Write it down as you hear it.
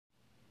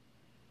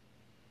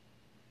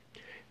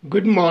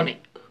Good morning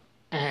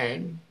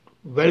and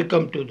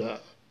welcome to the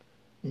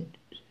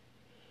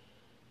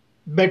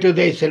Better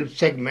Thyself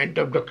segment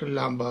of Dr.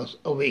 Lamba's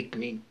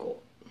Awakening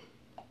Call.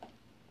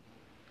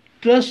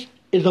 Trust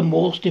is the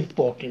most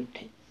important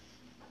thing,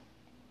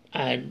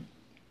 and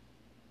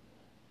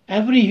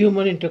every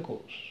human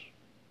intercourse,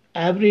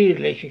 every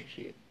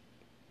relationship,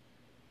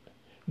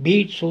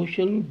 be it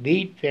social,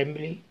 be it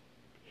family,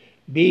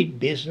 be it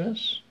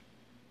business,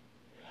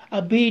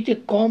 or be it a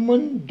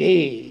common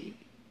day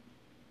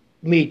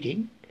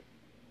meeting,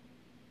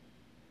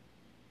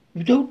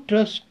 without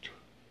trust,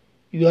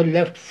 you are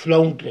left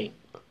floundering.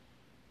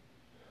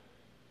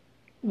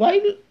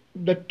 While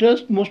the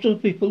trust most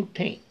of the people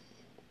think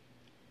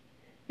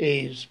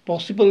is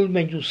possible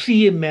when you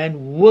see a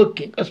man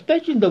working,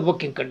 especially in the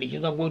working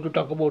conditions. I'm going to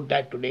talk about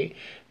that today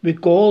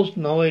because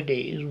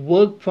nowadays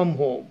work from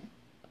home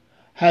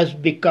has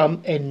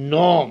become a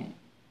norm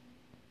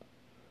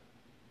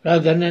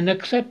rather than an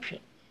exception.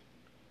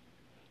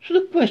 So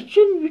the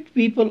question which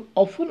people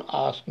often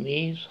ask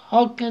me is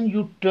how can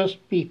you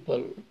trust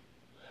people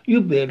you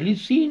barely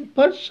see in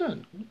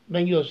person?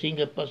 When you're seeing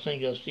a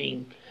person, you're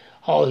seeing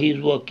how he's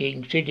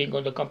working, sitting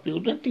on the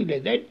computer, things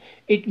like that.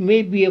 It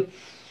may be a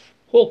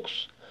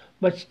hoax,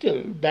 but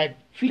still that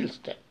feels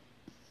them.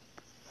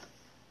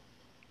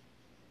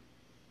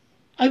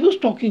 I was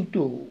talking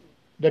to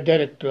the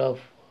director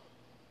of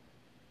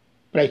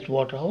Price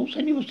Waterhouse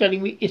and he was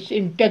telling me it's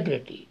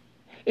integrity.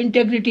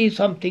 Integrity is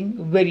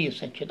something very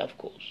essential, of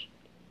course.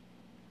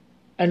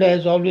 And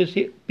as always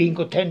say, being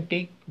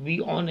authentic,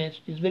 be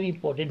honest is very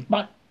important.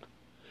 But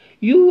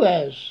you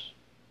as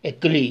a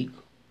colleague,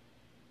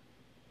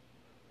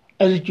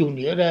 as a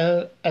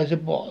junior, as a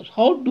boss,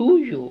 how do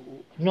you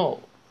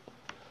know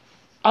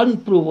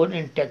unproven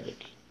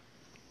integrity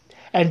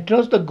and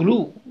trust the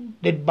glue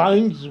that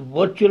binds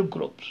virtual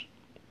groups,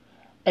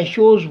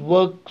 assures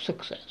work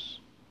success?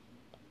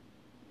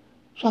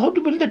 So how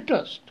to build the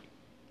trust?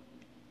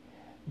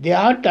 There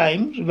are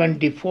times when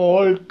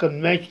default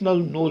conventional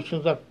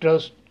notions of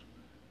trust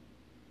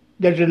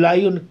that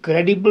rely on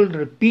credible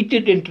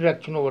repeated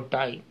interaction over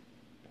time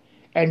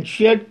and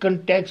shared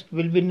context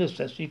will be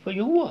necessary for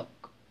your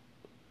work.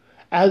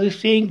 As the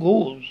saying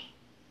goes,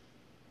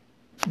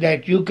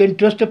 that you can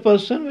trust a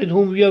person with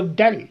whom you have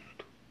dealt.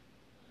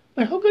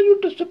 But how can you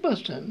trust a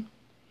person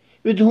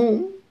with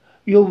whom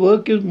your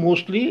work is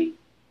mostly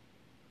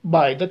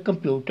by the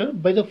computer,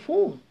 by the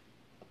phone?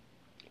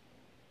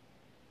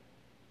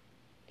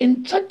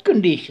 In such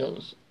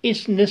conditions,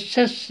 it's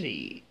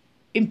necessary,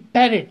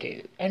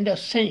 imperative, and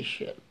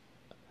essential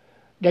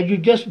that you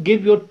just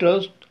give your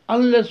trust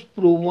unless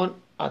proven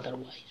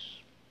otherwise.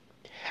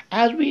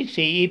 As we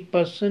say, a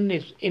person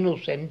is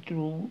innocent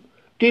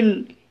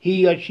till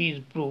he or she is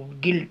proved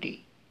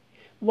guilty.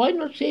 Why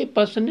not say a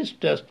person is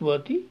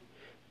trustworthy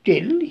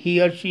till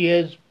he or she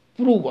has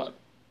proven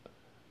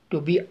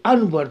to be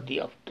unworthy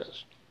of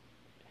trust?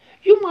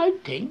 You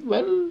might think,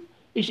 well,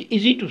 it's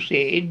easy to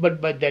say it,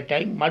 but by that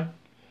time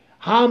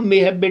harm may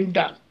have been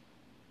done.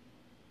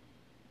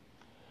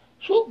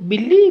 So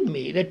believe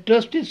me, that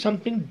trust is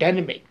something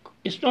dynamic.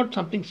 It's not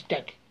something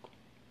static.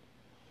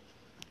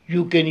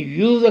 You can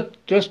use a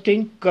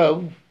trusting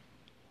curve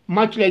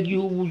much like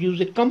you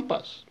use a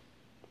compass.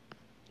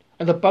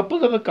 And the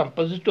purpose of a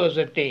compass is to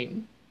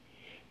ascertain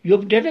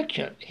your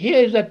direction.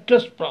 Here is a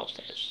trust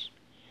process.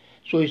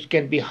 So it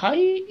can be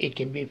high, it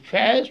can be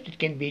fast, it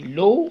can be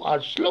low or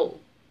slow.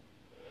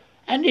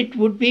 And it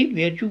would be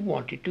where you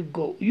want it to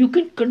go. You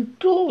can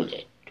control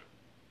it.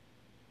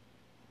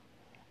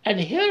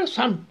 And here are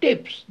some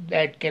tips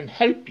that can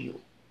help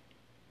you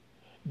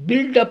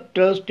build up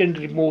trust in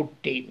remote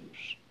teams.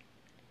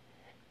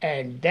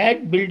 And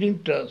that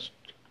building trust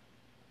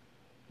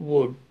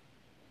would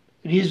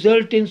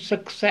result in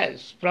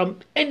success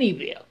from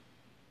anywhere.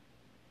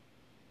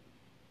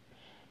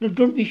 Now,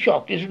 don't be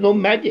shocked. It's no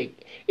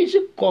magic. It's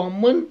a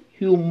common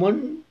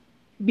human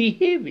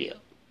behavior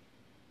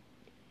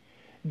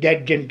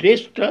that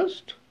generates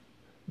trust,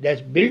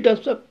 that's built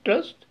up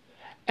trust,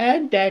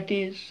 and that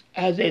is,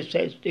 as I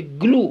said, the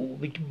glue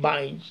which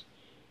binds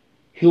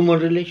human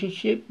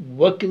relationship,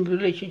 working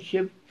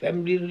relationship,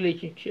 family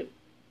relationship,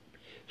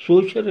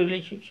 social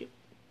relationship.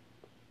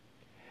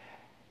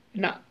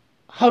 Now,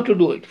 how to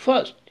do it?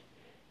 First,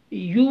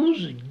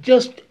 use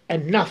just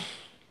enough.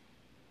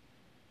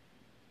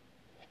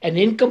 An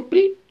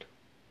incomplete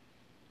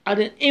or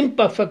an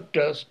imperfect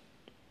trust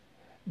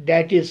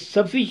that is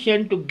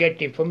sufficient to get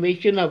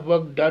information or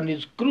work done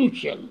is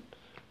crucial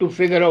to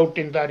figure out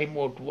in the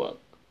remote work.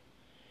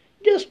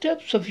 Just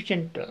have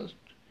sufficient trust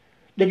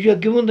that you are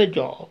given the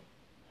job,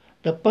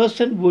 the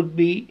person would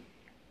be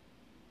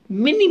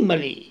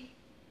minimally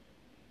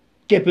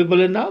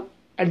capable enough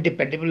and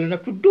dependable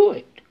enough to do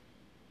it.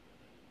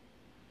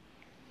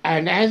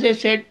 And as I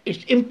said,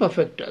 it's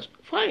imperfect trust.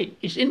 Fine,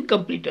 it's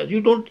incomplete trust.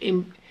 You don't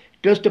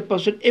trust a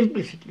person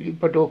implicitly,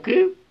 but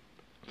okay,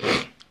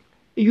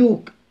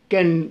 you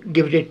can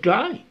give it a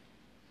try.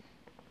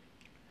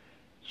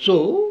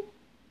 So,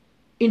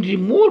 in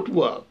remote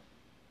work,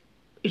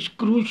 it's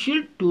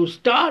crucial to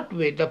start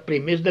with the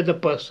premise that the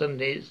person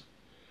is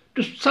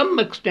to some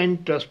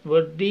extent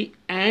trustworthy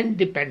and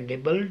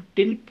dependable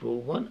till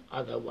proven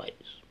otherwise.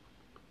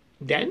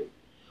 Then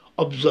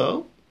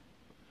observe,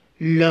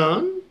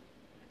 learn,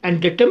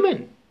 and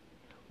determine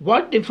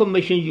what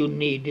information you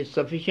need is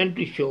sufficient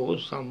to show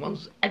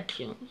someone's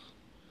actions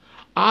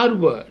are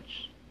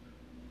words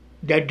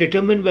that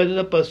determine whether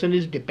the person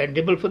is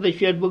dependable for the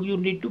shared work you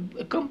need to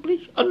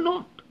accomplish or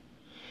not.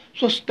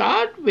 So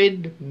start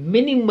with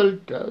minimal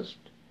trust,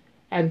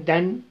 and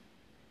then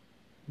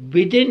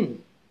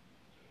within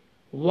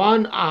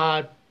 1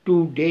 hour,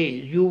 2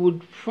 days, you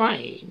would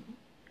find,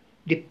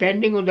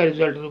 depending on the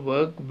result of the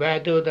work,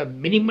 whether the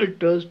minimal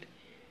trust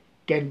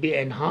can be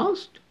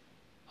enhanced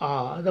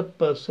or the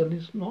person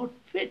is not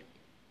fit.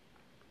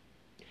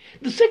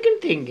 The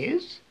second thing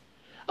is,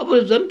 our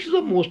assumptions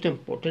are most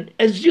important.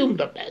 Assume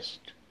the best.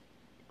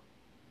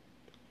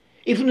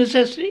 If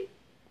necessary,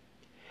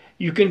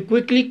 you can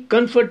quickly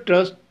confer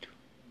trust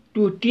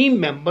to a team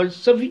member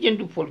sufficient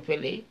to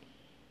fulfill a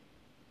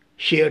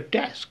shared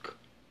task.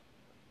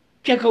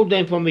 Check out the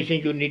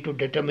information you need to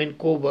determine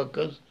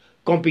co-workers'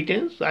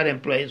 competence or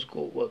employees'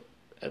 co-work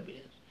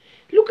evidence.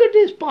 Look at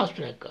his past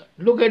record.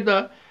 Look at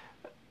the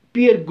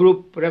peer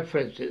group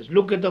references.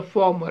 Look at the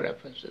former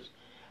references.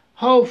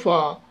 How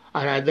far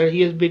or rather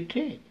he has been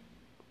trained.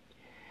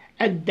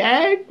 And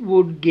that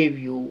would give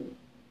you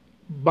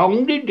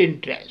bounded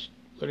interest,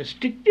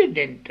 restricted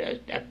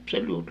interest,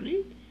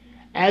 absolutely,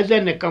 as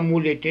an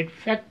accumulated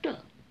factor.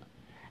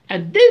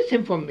 And this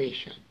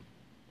information,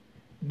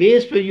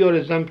 based on your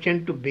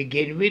assumption to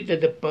begin with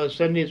that the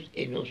person is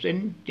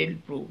innocent till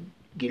proved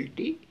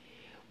guilty,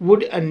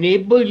 would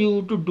enable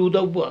you to do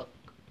the work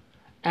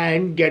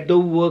and get the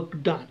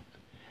work done.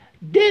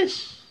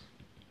 This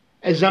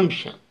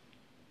assumption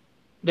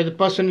that the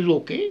person is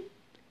okay,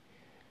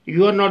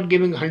 you are not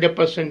giving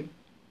 100%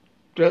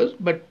 trust,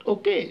 but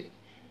okay,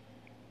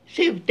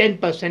 say 10%,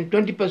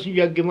 20%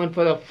 you are given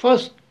for the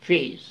first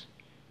phase,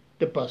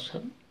 the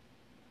person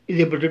is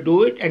able to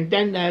do it, and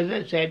then, as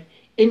I said,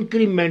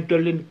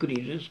 incremental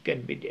increases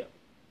can be there.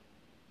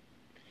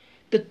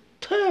 The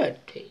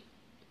third thing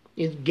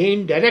is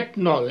gain direct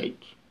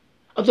knowledge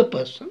of the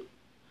person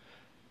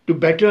to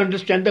better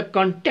understand the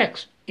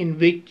context in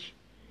which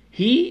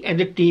he and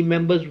the team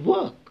members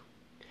work.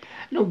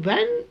 Now,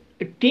 when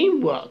a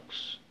team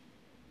works,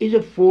 is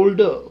a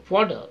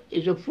fodder,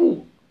 is a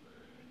food,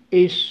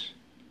 is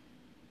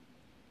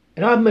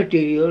raw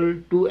material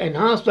to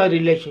enhance the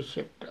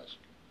relationship trust.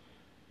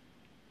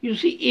 You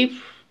see,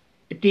 if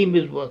a team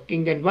is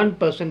working and one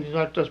person is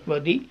not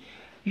trustworthy,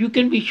 you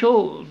can be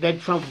sure that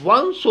from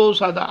one source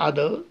or the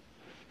other,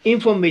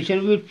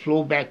 information will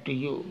flow back to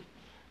you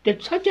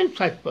that such and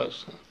such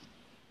person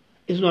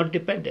is not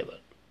dependable.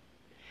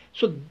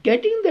 So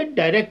getting that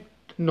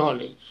direct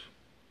knowledge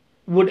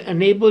would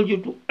enable you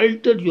to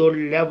alter your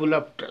level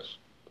of trust.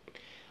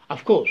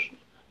 Of course,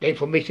 the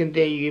information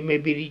that you may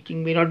be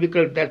reaching may not be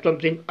correct. That's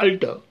something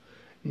alter,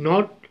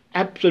 not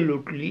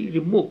absolutely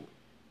remove.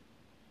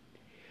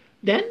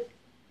 Then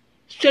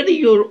study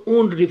your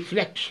own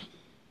reflection.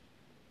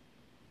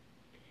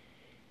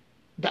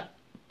 The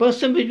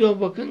person with you are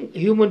working,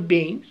 human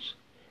beings,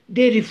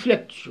 they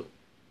reflect you.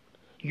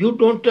 You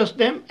don't trust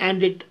them,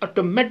 and it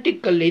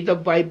automatically the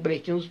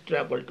vibrations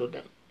travel to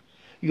them.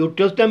 You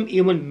trust them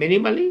even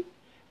minimally,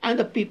 and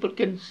the people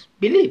can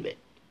believe it.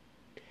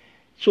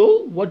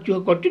 So what you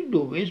have got to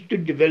do is to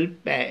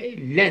develop a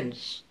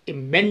lens, a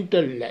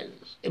mental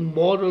lens, a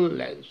moral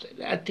lens,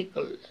 an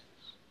ethical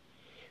lens,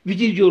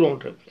 which is your own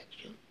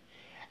reflection.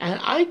 And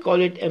I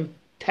call it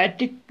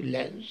empathetic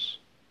lens.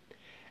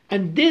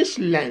 And this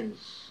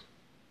lens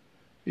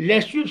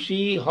lets you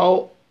see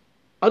how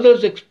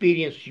others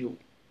experience you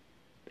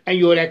and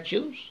your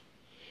actions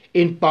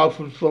in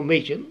powerful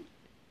formation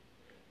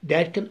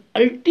that can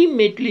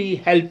ultimately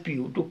help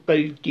you to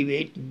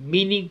cultivate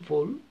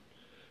meaningful,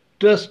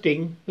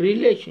 trusting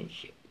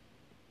relationship.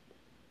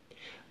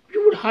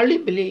 You would hardly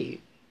believe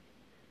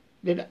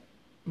that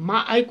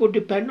I could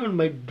depend on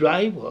my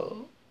driver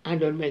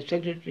and on my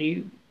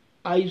secretary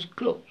eyes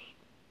closed.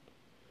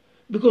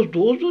 Because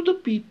those were the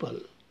people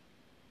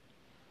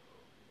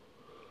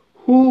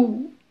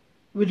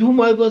with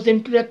whom I was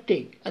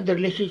interacting, and the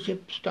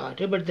relationship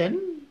started. But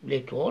then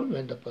later on,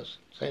 when the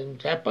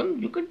things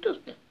happen, you can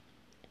trust them.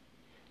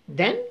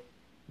 Then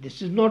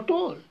this is not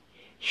all.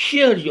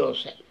 Share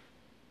yourself.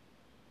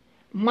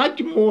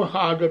 Much more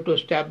harder to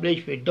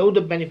establish without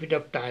the benefit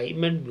of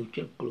time and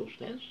mutual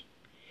closeness.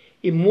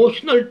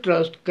 Emotional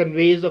trust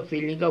conveys a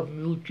feeling of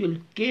mutual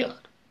care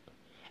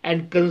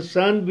and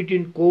concern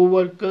between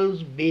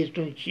co-workers based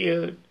on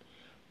shared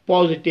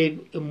positive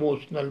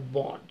emotional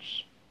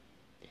bonds.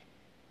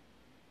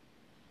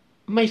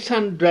 My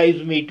son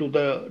drives me to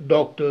the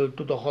doctor,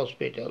 to the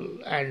hospital,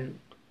 and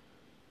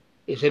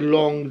it's a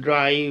long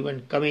drive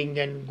and coming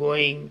and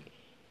going,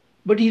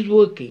 but he's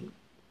working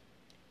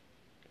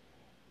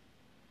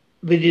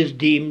with his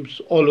teams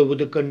all over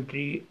the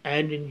country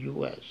and in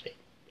USA.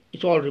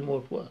 It's all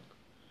remote work.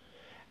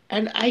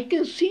 And I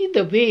can see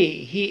the way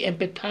he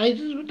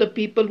empathizes with the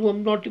people who have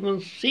not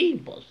even seen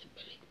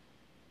possibly.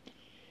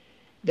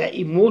 the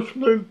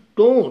emotional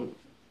tone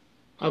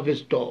of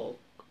his talk,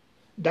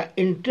 the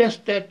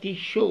interest that he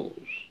shows,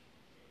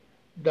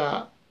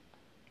 the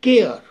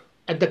care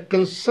and the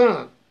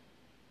concern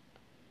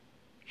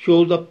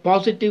shows the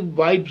positive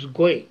vibes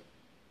going.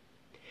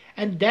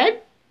 And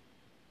that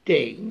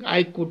thing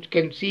I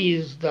can see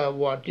is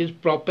what is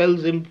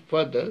propels him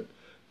further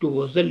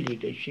towards the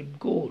leadership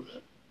goal.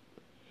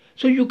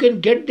 So you can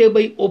get there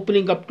by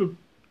opening up to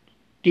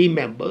team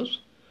members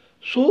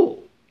so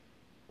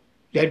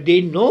that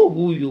they know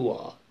who you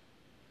are.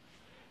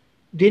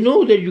 They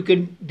know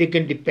that they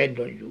can depend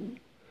on you.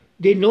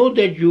 They know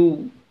that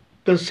you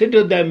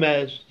consider them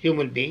as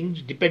human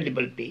beings,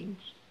 dependable beings,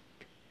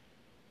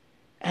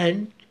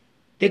 and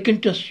they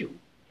can trust you.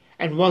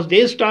 And once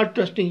they start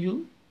trusting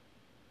you,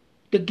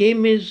 the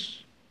game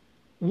is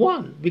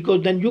won,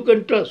 because then you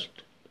can trust.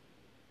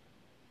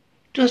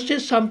 Trust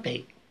is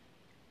something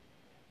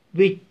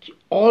which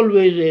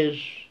always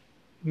is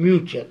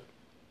mutual.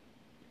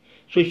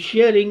 So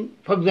sharing,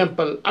 for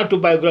example,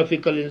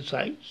 autobiographical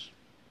insights,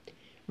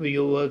 where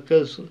your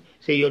workers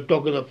say you're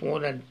talking on the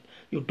phone and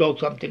you talk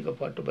something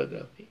of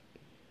autobiography.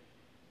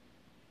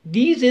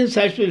 These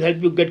insights will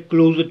help you get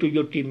closer to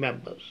your team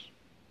members.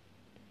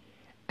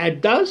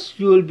 And thus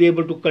you will be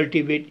able to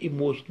cultivate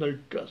emotional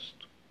trust.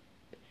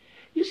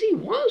 You see,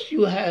 once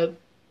you have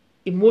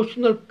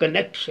emotional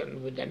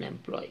connection with an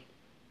employee,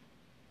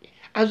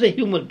 as a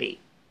human being,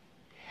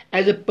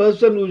 as a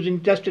person who is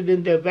interested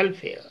in their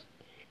welfare,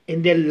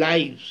 in their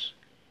lives,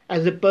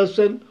 as a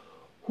person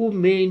who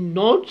may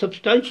not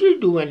substantially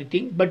do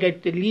anything, but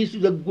at least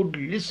is a good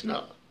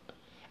listener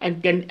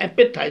and can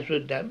empathize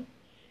with them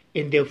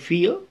in their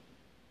fear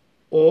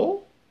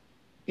or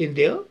in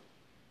their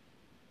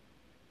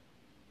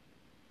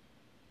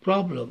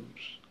problems,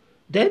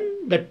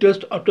 then the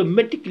trust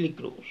automatically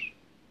grows.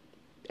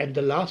 And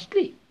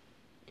lastly,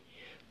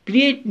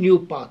 create new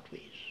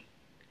pathways.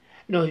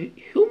 Now,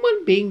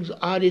 human beings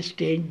are a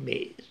strange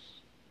maze.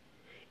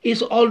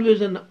 It's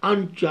always an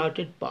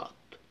uncharted path.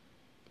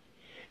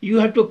 You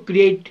have to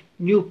create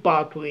new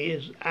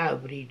pathways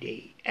every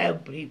day,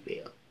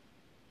 everywhere.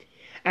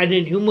 And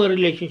in human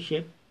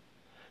relationship,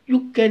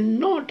 you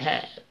cannot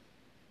have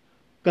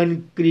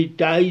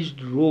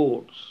concretized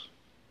roads.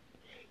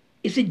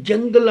 It's a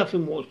jungle of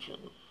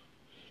emotions.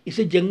 It's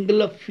a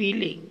jungle of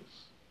feelings,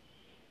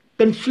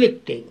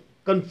 conflicting,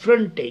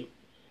 confronting,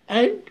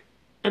 and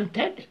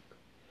empathetic.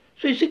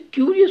 So it's a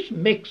curious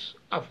mix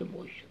of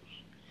emotions.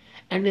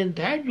 And in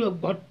that you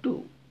have got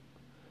to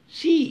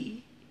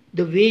see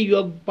the way you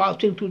are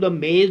passing through the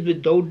maze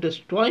without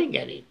destroying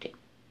anything.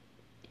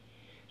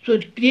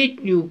 So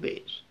create new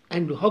ways.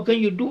 And how can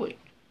you do it?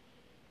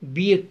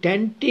 Be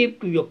attentive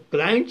to your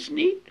client's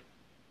need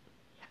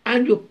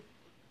and your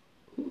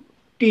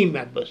team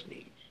members'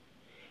 needs.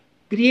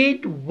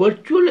 Create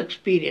virtual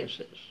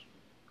experiences.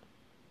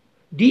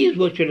 These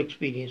virtual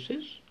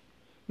experiences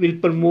will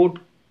promote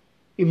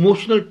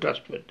emotional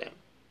trust with them,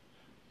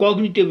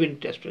 cognitive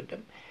interest with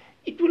them.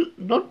 It will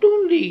not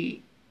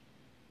only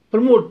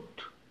promote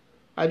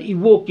or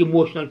evoke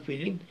emotional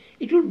feelings,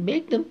 it will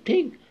make them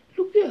think,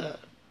 look here,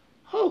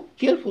 how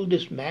careful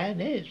this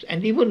man is.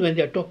 And even when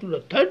they are talking to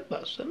a third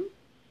person,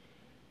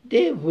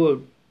 they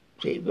would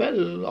say,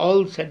 well,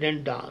 all said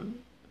and done,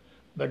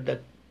 but the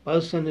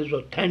person is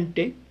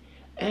authentic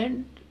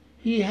and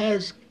he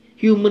has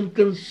human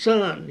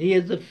concern, he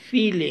has a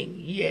feeling,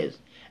 he has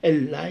a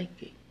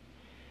liking.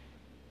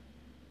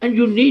 And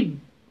you need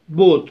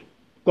both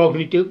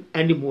cognitive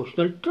and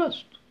emotional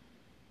trust.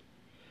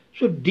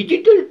 So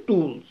digital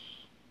tools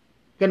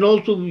can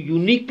also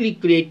uniquely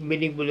create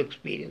meaningful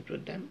experience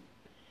with them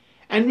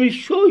and will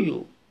show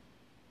you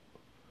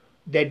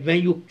that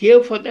when you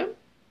care for them,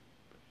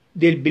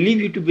 they'll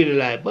believe you to be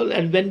reliable,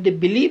 and when they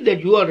believe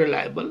that you are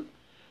reliable,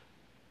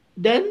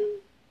 then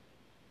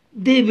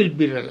they will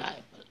be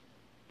reliable.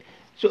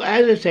 So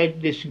as I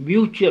said, this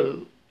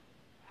mutual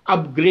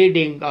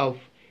upgrading of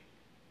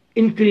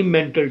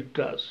incremental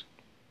trust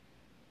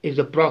is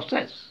a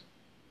process,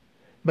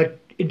 but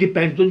it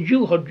depends on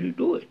you how do you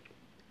do it.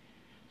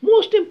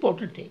 Most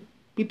important thing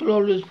people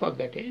always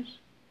forget is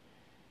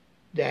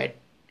that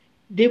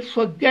they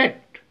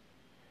forget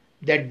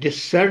that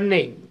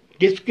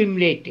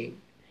discriminating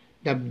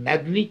the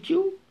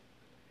magnitude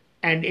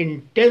and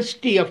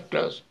intensity of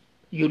trust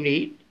you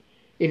need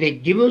in a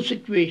given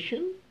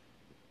situation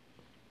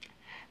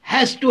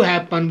has to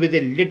happen with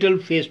a little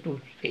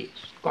face-to-face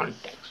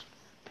context.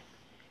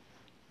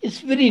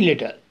 It's very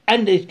little,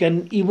 and it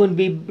can even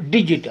be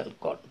digital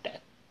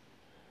contact.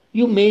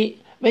 You may,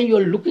 when you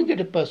are looking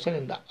at a person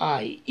in the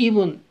eye,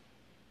 even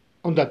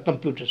on the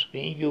computer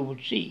screen, you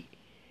would see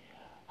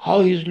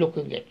how he is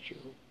looking at you,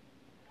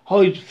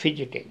 how he is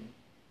fidgeting,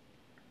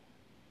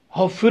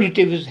 how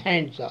furtive his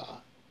hands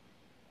are.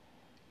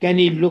 Can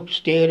he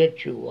stare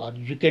at you, or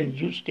can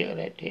you stare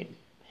at him?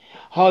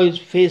 How his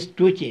face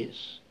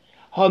twitches,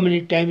 how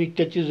many times he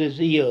touches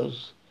his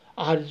ears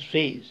or his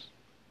face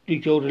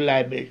to show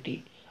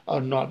reliability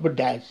or not, but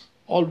that's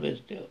always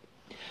there.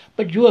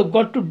 But you have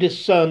got to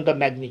discern the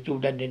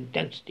magnitude and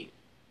intensity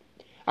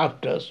of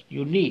trust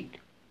you need.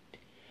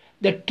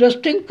 The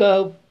trusting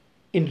curve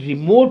in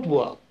remote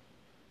work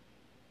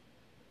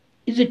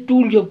is a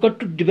tool you've got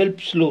to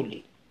develop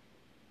slowly,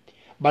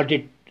 but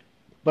it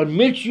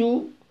permits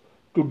you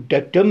to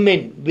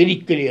determine very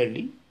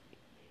clearly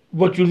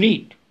what you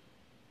need.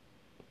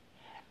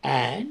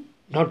 And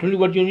not only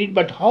what you need,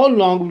 but how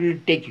long will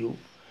it take you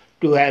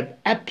to have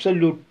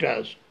absolute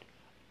trust,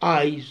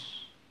 eyes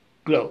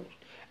closed.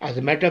 As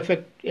a matter of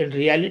fact, in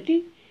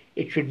reality,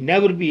 it should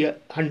never be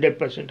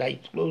 100% eyes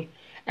closed.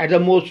 At the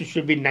most, it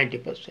should be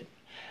 90%.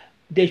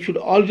 There should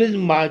always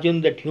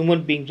margin that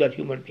human beings are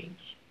human beings,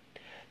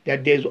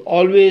 that there's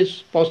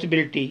always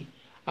possibility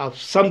of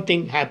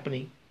something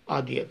happening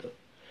or the other.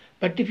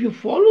 But if you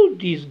follow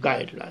these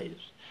guidelines,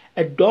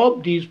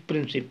 adopt these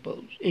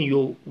principles in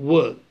your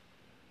work,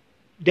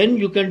 then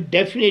you can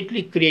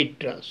definitely create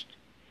trust.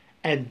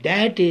 And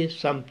that is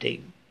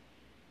something,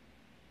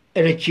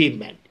 an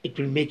achievement. It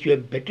will make you a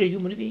better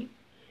human being,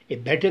 a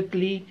better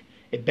colleague,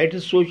 a better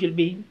social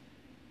being.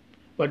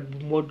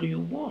 What more do you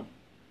want?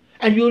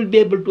 And you will be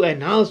able to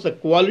enhance the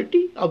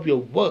quality of your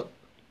work.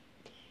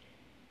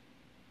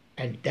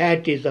 And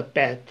that is a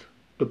path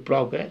to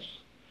progress,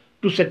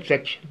 to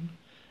satisfaction,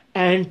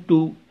 and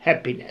to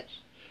happiness.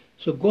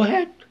 So go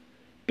ahead,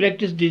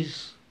 practice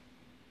this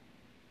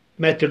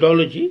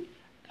methodology,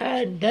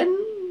 and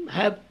then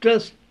have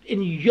trust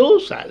in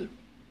yourself.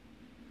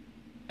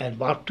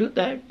 And after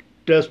that,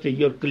 trust in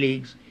your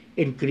colleagues,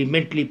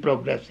 incrementally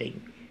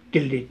progressing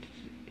till it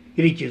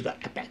reaches the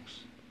apex.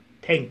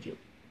 Thank you.